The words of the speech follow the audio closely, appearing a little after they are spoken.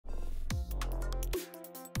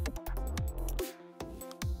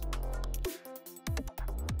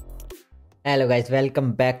Hello guys,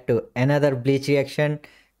 welcome back to another Bleach reaction.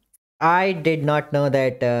 I did not know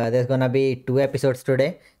that there's gonna be two episodes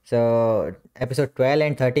today. So episode 12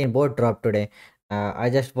 and 13 both dropped today. I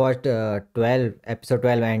just watched 12 episode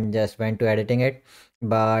 12 and just went to editing it.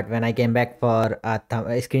 But when I came back for a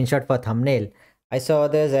screenshot for thumbnail, I saw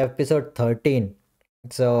there's episode 13.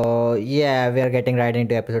 So yeah, we are getting right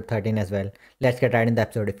into episode 13 as well. Let's get right in the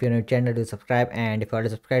episode. If you're new to the channel, do subscribe, and if you already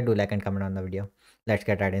subscribed, do like and comment on the video. Let's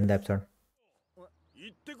get right in the episode.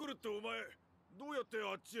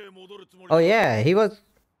 Oh yeah, he was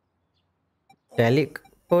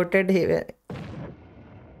teleported here.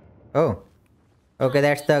 Oh, okay,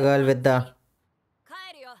 that's the girl with the.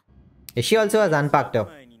 Is she also a Zanpakuto?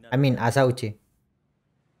 I mean, Asauchi.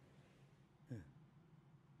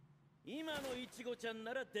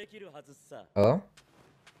 Oh,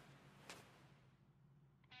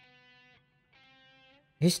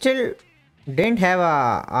 he still didn't have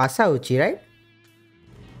a Asauchi, right?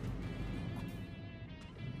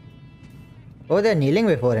 Oh, they're kneeling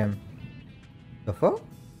before him. The fuck?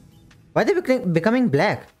 Why are they becoming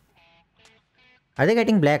black? Are they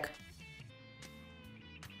getting black?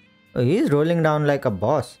 Oh, he's rolling down like a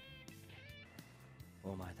boss.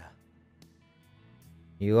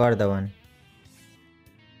 You are the one.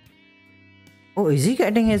 Oh, is he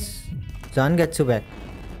getting his Zangetsu back?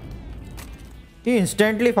 He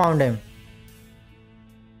instantly found him.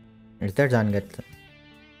 Is that Zangetsu?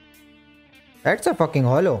 That's a fucking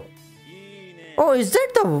hollow. Oh, is that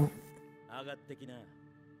the...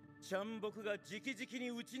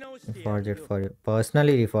 Reforge it for you.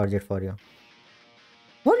 Personally reforge it for you.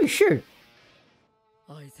 Holy shit!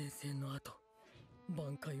 Find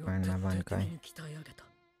my Bankai.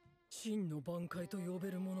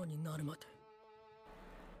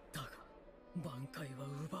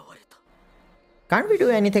 Can't we do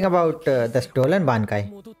anything about the stolen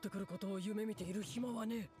Bankai?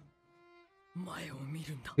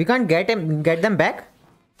 We can't get them back?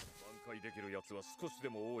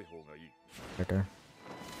 Better.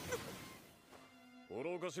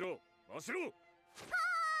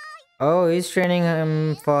 Oh, he's training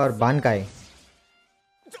him for Bankai.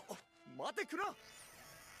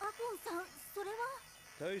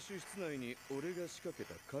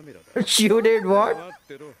 You did what?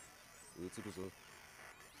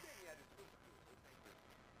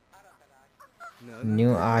 New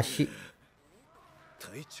Ashi.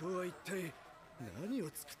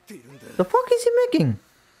 The fuck is he making?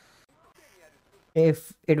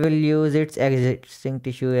 If it will use its existing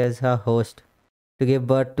tissue as a host to give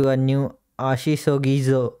birth to a new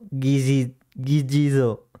Gizizo.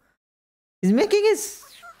 He's making his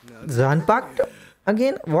Zanpakuto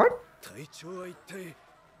again? What?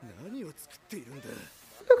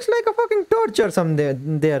 Looks like a fucking torture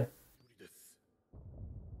something there.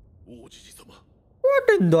 What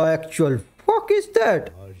in the actual fuck is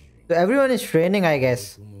that? So everyone is training, I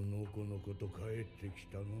guess.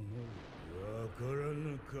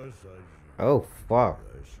 Oh fuck.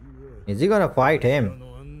 Is he gonna fight him?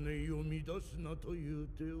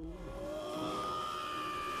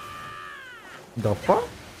 The fuck?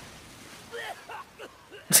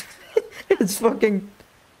 It's fucking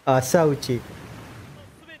Asauchi.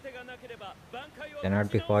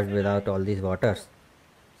 Cannot be fought without all these waters.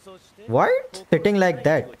 What? Hitting like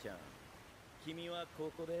that?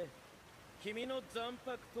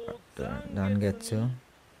 Zangetsu.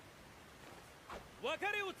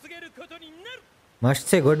 Must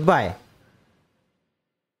say goodbye.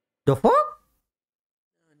 The fuck?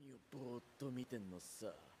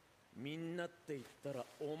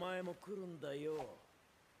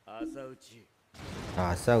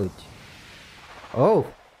 Asauchi. Oh,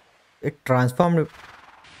 it transformed.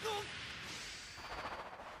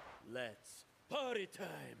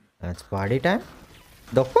 That's party time?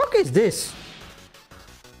 The fuck is this?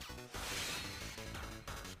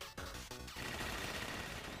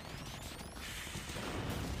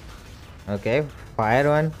 Okay, fire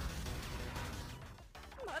one.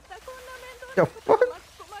 The fuck?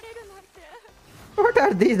 What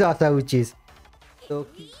are these Asauchis? So,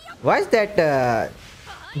 why is that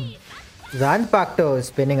Zanpakuto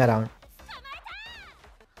spinning around?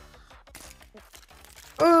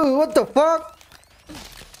 Oh, what the fuck?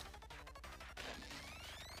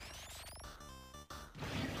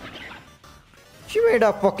 She made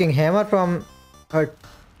a fucking hammer from her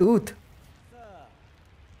tooth.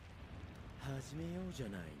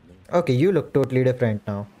 Okay, you look totally different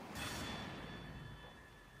now.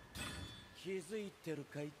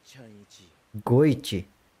 Goichi.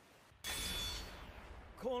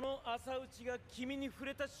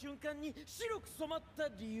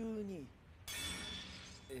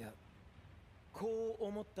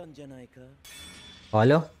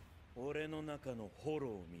 Hollow?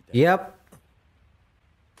 Yep.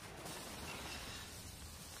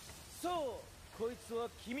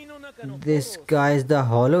 This guy is the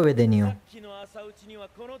hollow within you.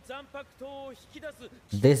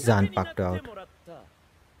 This Zanpakuto out.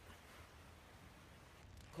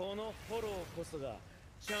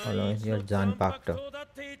 Hollow is your Zanpakuto.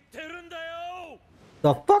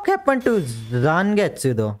 The fuck happened to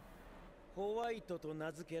Zangetsu though?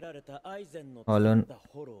 Hollow.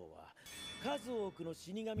 数多くの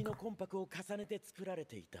死神の魂魄を重ねて作られ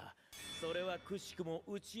ていた。それはくしくも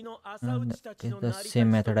うちの朝打ちたちの成り立ちと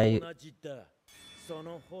同じだ。そ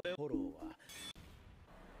のフォロ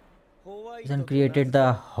ーは Then created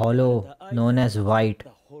the hollow known as White.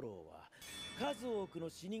 数多くの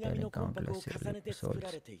死神の魂魄を重ねて作ら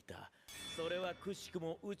れていた。それはくしく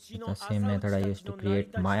もうちの The same method I used to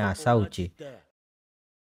create my Asauchi.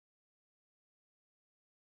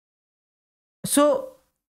 So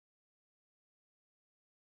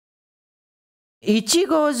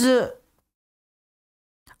Ichigo's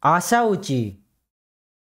Asauchi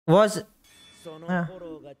was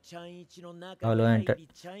hollow enter.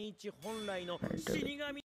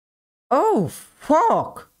 Oh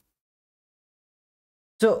fuck!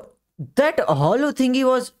 So that hollow thingy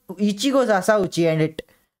was Ichigo's Asauchi and it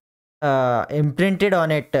imprinted on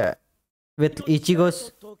it with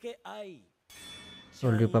Ichigo's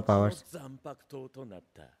Soul Reaper powers.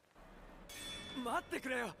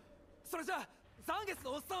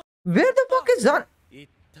 Where the fuck is Zan?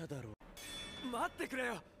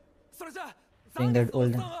 Saying that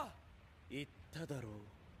old.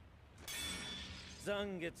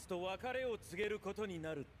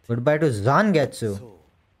 Goodbye to Zangetsu.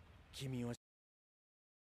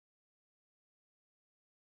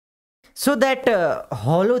 So that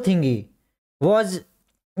hollow thingy was,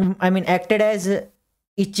 I mean, acted as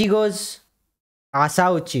Ichigo's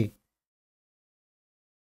Asauchi.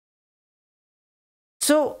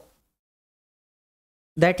 So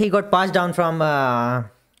that he got passed down from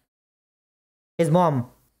his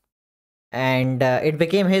mom, and it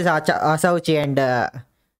became his Asauchi, and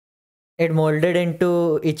it molded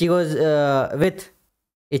into Ichigo's with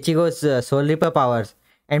Ichigo's Soul Reaper powers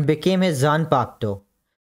and became his Zanpakuto.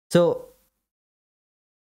 So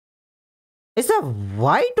it's a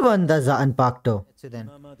white one, the Zanpakuto. Then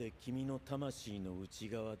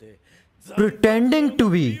pretending to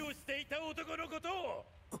be.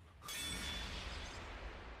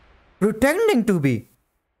 Pretending to be.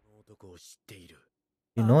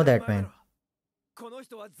 You know that man.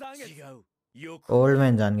 Old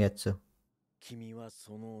man Zangetsu.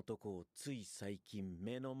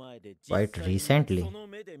 Quite recently. Man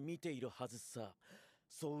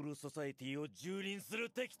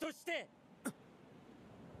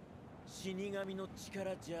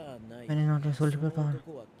is not a soul reaper power.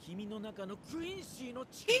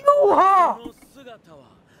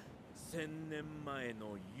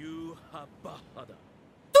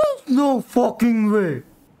 There's no fucking way.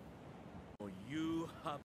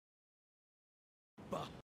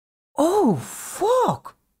 Oh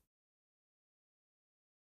fuck.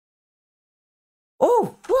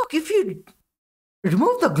 Oh fuck, if you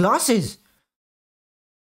remove the glasses.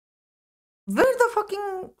 Where's the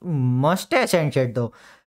fucking mustache and shit though?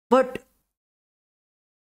 But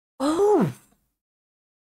oh,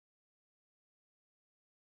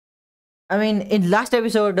 I mean, in last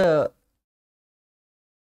episode,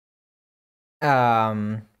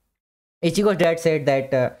 Ichigo's dad said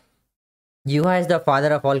that Yuha is the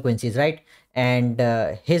father of all Quincy's, right? And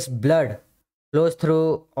his blood flows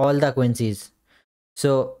through all the Quincy's.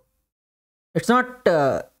 So it's not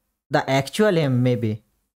the actual him, maybe.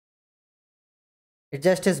 It's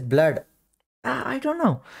just his blood. I don't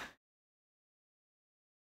know.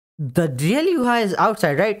 The real Yuha is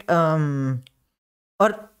outside, right? Or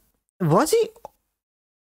was he?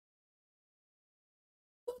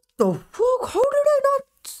 What the fuck? How did I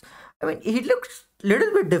not? I mean, he looks a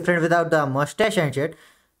little bit different without the mustache and shit.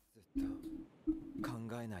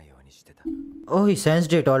 Oh, he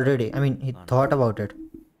sensed it already. I mean, he thought about it.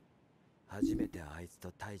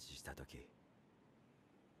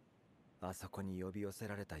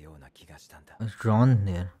 What's wrong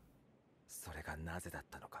there?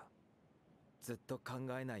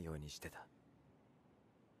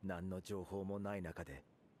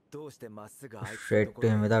 Straight to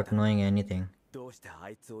him without knowing anything. So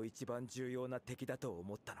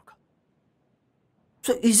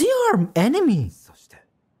is he our enemy?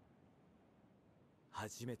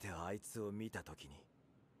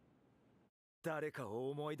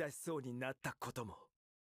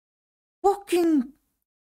 Fucking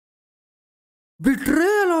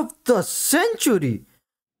Betrayal of the century.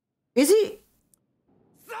 Is he?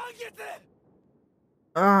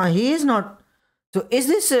 He is not. So is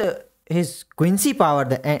this his Quincy power?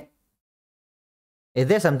 Is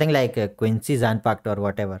there something like Quincy Zanpact or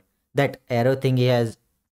whatever? That arrow thing he has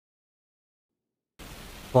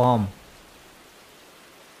form.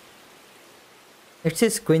 It's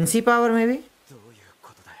his Quincy power, maybe? どういう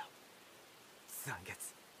ことだよ、残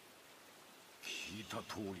月。聞いた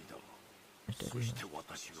通りだ。そして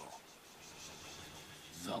私は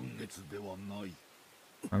残月ではない。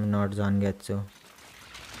I'm not Zangetsu.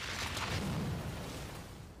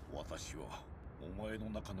 私はお前の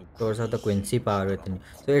中の Those are the Quincy power within you.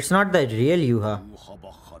 So it's not the real Yuha. ハ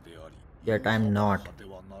バハであり、 Yet I'm not. で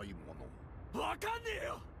はないもの。わかんねえ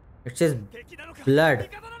よ。 It's his 敵なのか、 blood. 味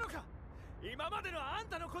方なのか。今までのあん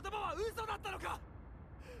たの言葉は嘘だったのか。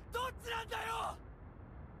どっちなんだよ。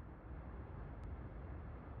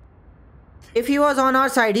 If he was on our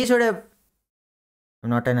side, he should have.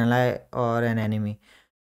 Not an ally or an enemy.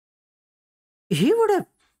 He would have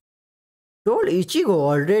told Ichigo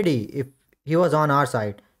already if he was on our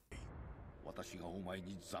side. 私がお前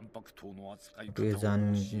に残白刀の扱い方 To his を教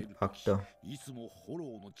える Zanpact. いつもフォロ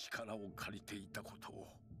ーの力を借りていたことを。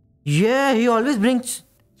 Yeah, he always brings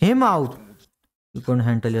him out. You couldn't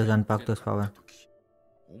handle your Zanpacto's power.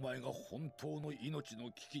 お前が本当の命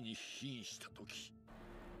の危機に瀕したとき、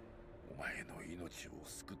お前の命を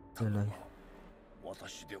救ったのは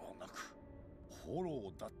私ではなくフォロ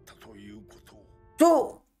ーだったということ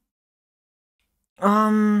を。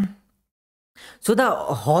 So the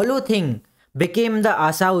hollow thing became the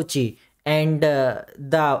Asauchi, and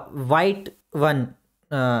the white one,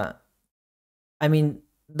 I mean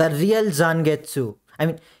the real Zangetsu. I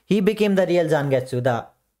mean he became the real Zangetsu, the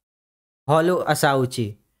hollow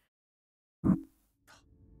Asauchi.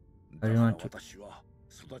 I don't want to.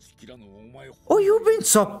 Oh, you've been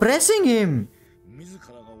suppressing him. 自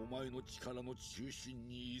らがお前の力の中心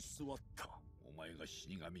に居座った。お前が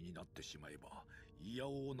死神になってしまえば、いや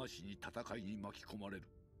おうなしに戦いに巻き込まれる。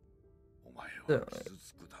お前は傷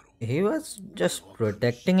つくだろう。 He was just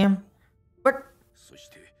protecting him, but そし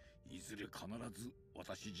ていずれ必ず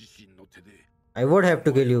私自身の手で I would have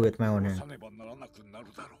to kill you with my own さ hand. ねばならなくなる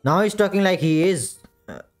だろう。 Now he's talking like he is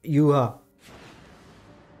Yuha.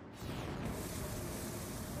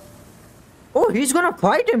 Oh, he's gonna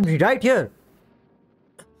fight him right here.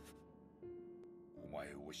 お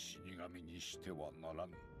前を死神にしてはなら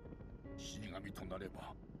ぬ。死神となれ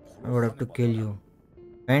ば I would have to kill you.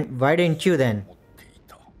 And why didn't you then? 持ってい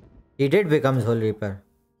た。 He did become Soul Reaper.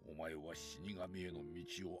 お前は死神への道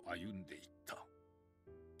を歩んでいった。き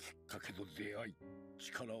っかけと出会い、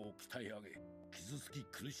力を鍛え上げ、傷つき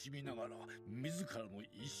苦しみながら自らの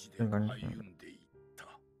意志で歩んでいった。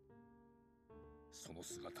その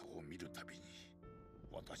姿を見るたびに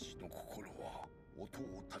私の心は音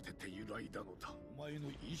を立てて揺らいだのだ。お前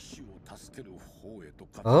の意志を助ける方へと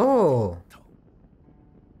語っていった。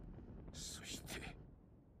そして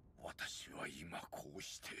私は今こう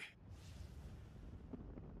して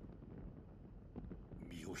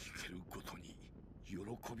身を引けることに喜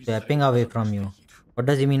びさえ Stepping away from you.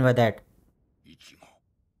 What does he mean by that? イチゴ、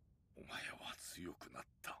お前は強くなっ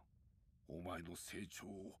た。お前の成長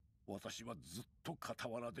を私はずっと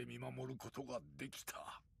傍らで見守ることができ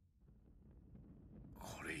た。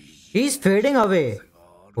これ以上 He's fading away.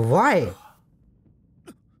 Why?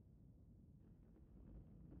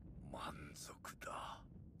 満足だ。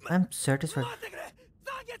 I'm satisfied.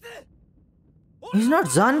 He's not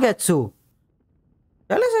Zangetsu.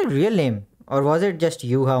 Tell us his real name. Or was it just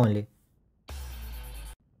Yuha only?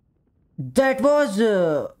 That was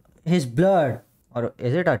his blood. Or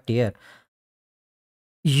is it a tear?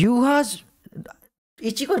 Yuha's...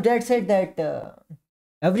 Ichigo's dad said that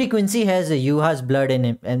every Quincy has Yuha's blood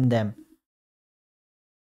in them.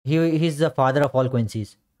 He's the father of all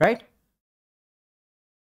Quincy's, right?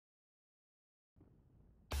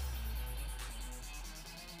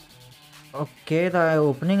 Okay, the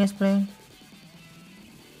opening is playing.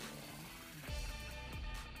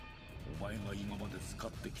 お前が今まで使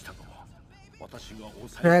ってきたのは私が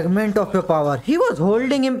抑え Fragment of your power. He was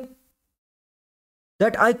holding him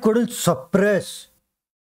that I couldn't suppress.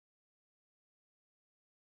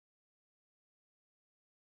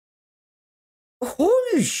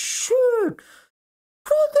 Holy shit!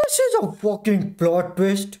 Bro, this is a fucking plot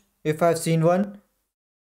twist, if I've seen one.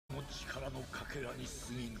 の力のかけらに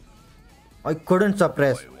過ぎぬ。 I couldn't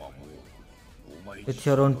suppress お前はもうお前 with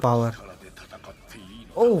your own power. 力で戦っていい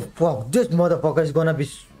の。 Oh fuck, this motherfucker is gonna be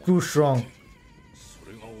too strong. そ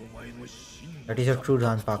れがお前の真 That is a true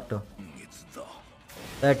Zanpakuto. 月だ。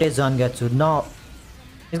 That is Zangetsu. Now,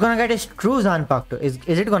 He's gonna get his true Zanpakuto. Is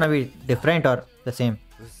it gonna be different or the same?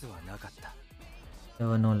 There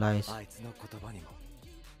were no lies.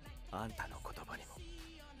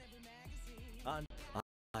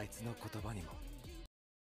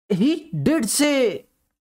 He did say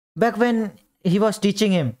back when he was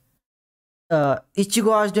teaching him,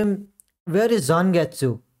 Ichigo asked him, "Where is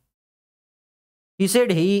Zangetsu?" He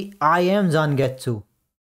said, I am Zangetsu."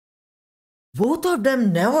 Both of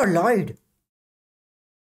them never lied.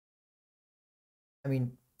 I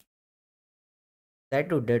mean, that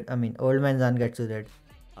dude did. I mean, old man Zangetsu did.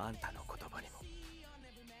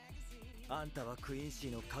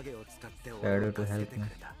 Shadow to help me.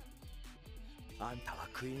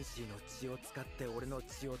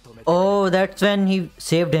 Oh, that's when he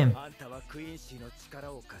saved him.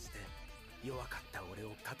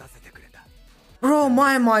 Bro,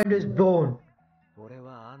 my mind is blown.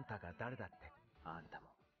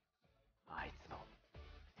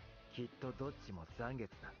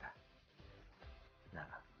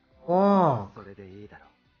 Oh.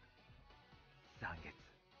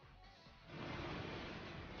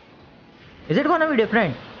 Is it gonna be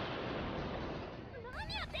different?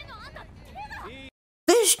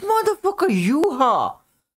 This motherfucker Yuha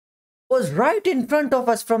was right in front of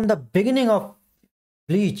us from the beginning of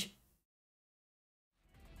Bleach.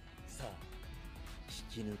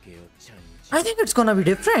 I think it's gonna be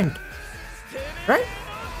different, right?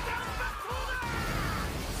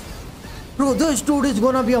 Bro, this dude is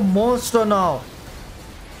gonna be a monster now.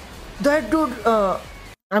 That dude,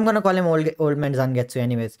 I'm gonna call him old man Zangetsu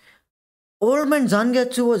anyways. Old man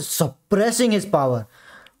Zangetsu was suppressing his power.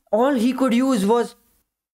 All he could use was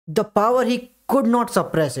the power, he could not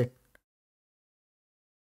suppress it.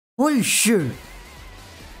 Holy shit.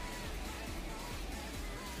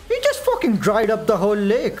 He just fucking dried up the whole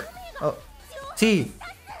lake. Oh, see.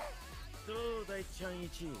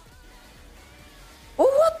 Oh,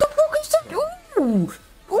 what the fuck is that? Ooh.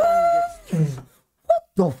 What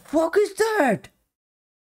the fuck is that?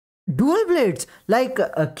 Dual blades, like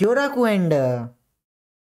Kyoraku and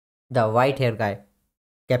the white hair guy,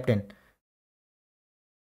 Captain.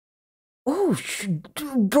 Oh shit,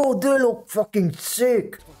 bro, they look fucking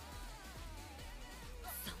sick.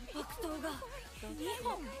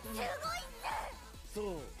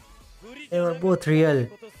 They were both real.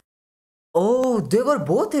 Oh, they were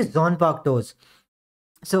both his Zanpakutos.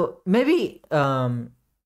 So maybe no.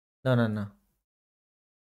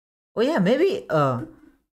 Oh yeah, maybe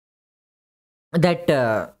that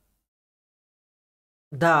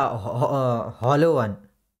the hollow one,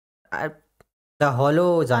 the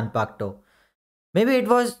hollow Zanpakuto. Maybe it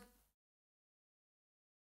was.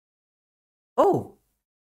 Oh,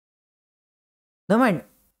 no mind.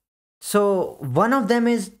 So one of them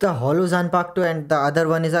is the hollow Zanpakuto and the other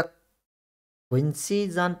one is a Quincy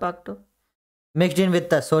Zanpakuto mixed in with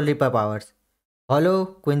the Soul Reaper powers. Hollow,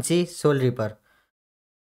 Quincy, Soul Reaper.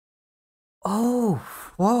 Oh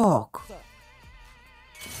fuck.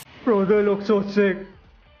 Bro, they look so sick.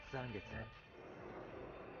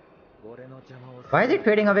 Why is it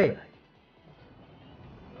fading away?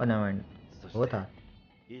 Oh no mind. Both are.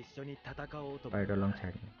 Fight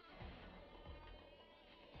alongside me.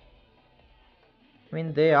 I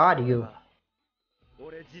mean, they are you.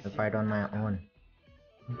 I fight on my own.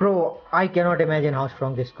 Bro, I cannot imagine how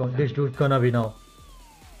strong this dude's gonna be now.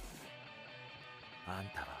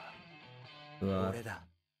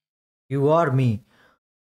 You are me.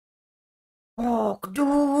 Oh,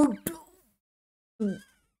 dude.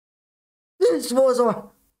 This was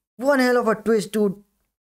one hell of a twist, dude.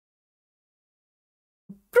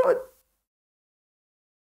 Bro.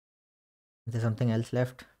 Is there something else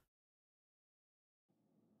left?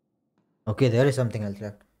 Okay, there is something else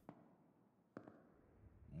left.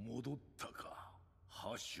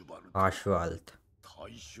 Ashwalt.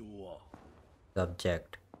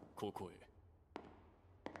 Subject.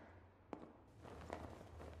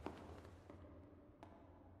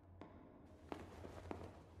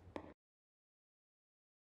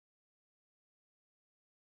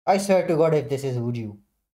 I swear to God if this is Uryu.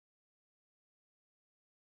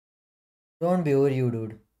 Don't be Uryu,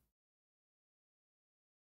 dude.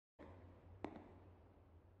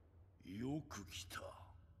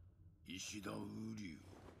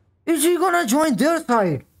 Is he gonna join their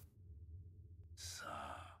side?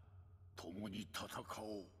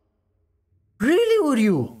 Really,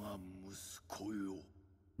 Uryu?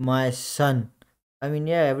 My son. I mean,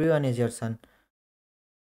 yeah, everyone is your son.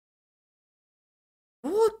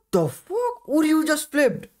 What the fuck? Uryu just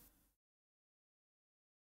flipped.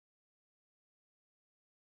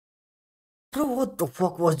 Bro, what the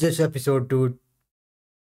fuck was this episode, dude?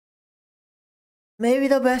 maybe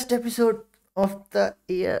the best episode of the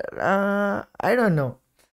year. I don't know.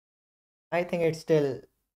 I think it's still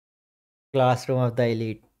Classroom of the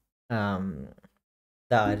Elite. Um,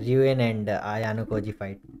 the Ryuen and Ayano Koji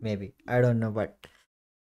fight. Maybe I don't know, but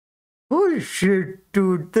holy shit,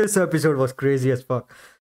 dude! This episode was crazy as fuck.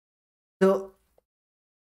 So,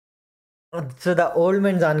 so the old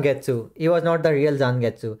man Zangetsu, he was not the real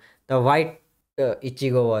Zangetsu. The white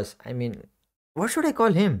Ichigo was. I mean, what should I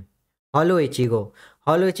call him? Hollow Ichigo.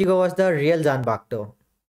 Hollow Ichigo was the real Zanbakuto.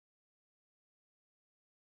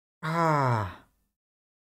 Ah,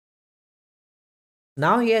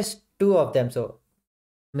 now he has two of them. So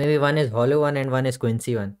maybe one is Hollow one and one is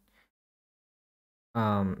Quincy one.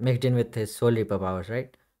 Mixed in with his Soul Reaper powers,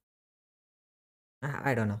 right?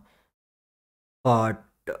 I don't know. But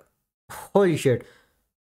holy shit,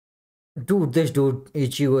 dude! This dude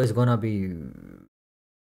Ichigo is gonna be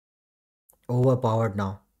overpowered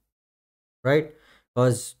now, right?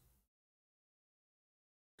 Because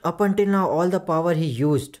up until now, all the power he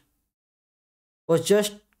used was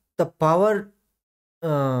just the power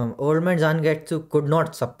Old Man Zangetsu could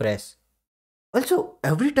not suppress. Also,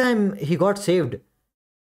 every time he got saved,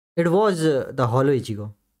 it was the Hollow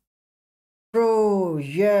Ichigo. Bro,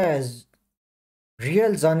 yes.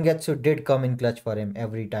 Real Zangetsu did come in clutch for him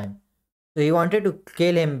every time. So he wanted to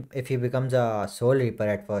kill him if he becomes a Soul Reaper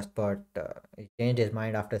at first, but he changed his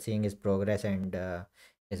mind after seeing his progress and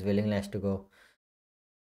his willingness to go.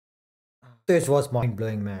 This was mind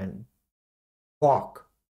blowing, man. Fuck.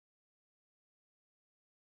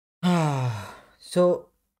 So,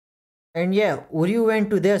 and yeah, Uryu went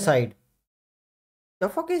to their side. The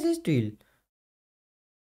fuck is his deal?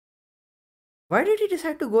 Why did he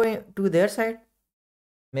decide to go to their side?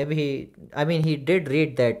 Maybe I mean, he did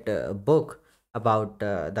read that book about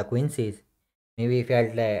the Quincy's. Maybe he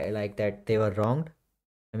felt like that they were wronged.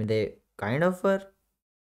 I mean, they kind of were.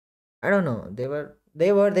 I don't know. They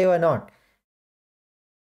were not.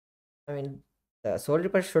 I mean, the Soul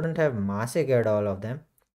Reapers shouldn't have massacred all of them.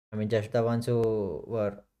 I mean, just the ones who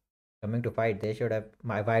were coming to fight, they should have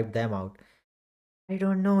wiped them out. I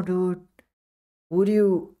don't know, dude. Would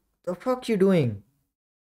you? The fuck you doing,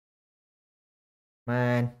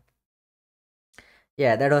 man?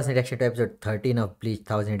 Yeah, that was reaction to episode 13 of Bleach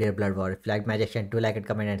 1000 Year Blood War. If you like my reaction, do like it,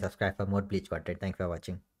 comment, and subscribe for more Bleach content. Thanks for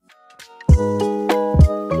watching.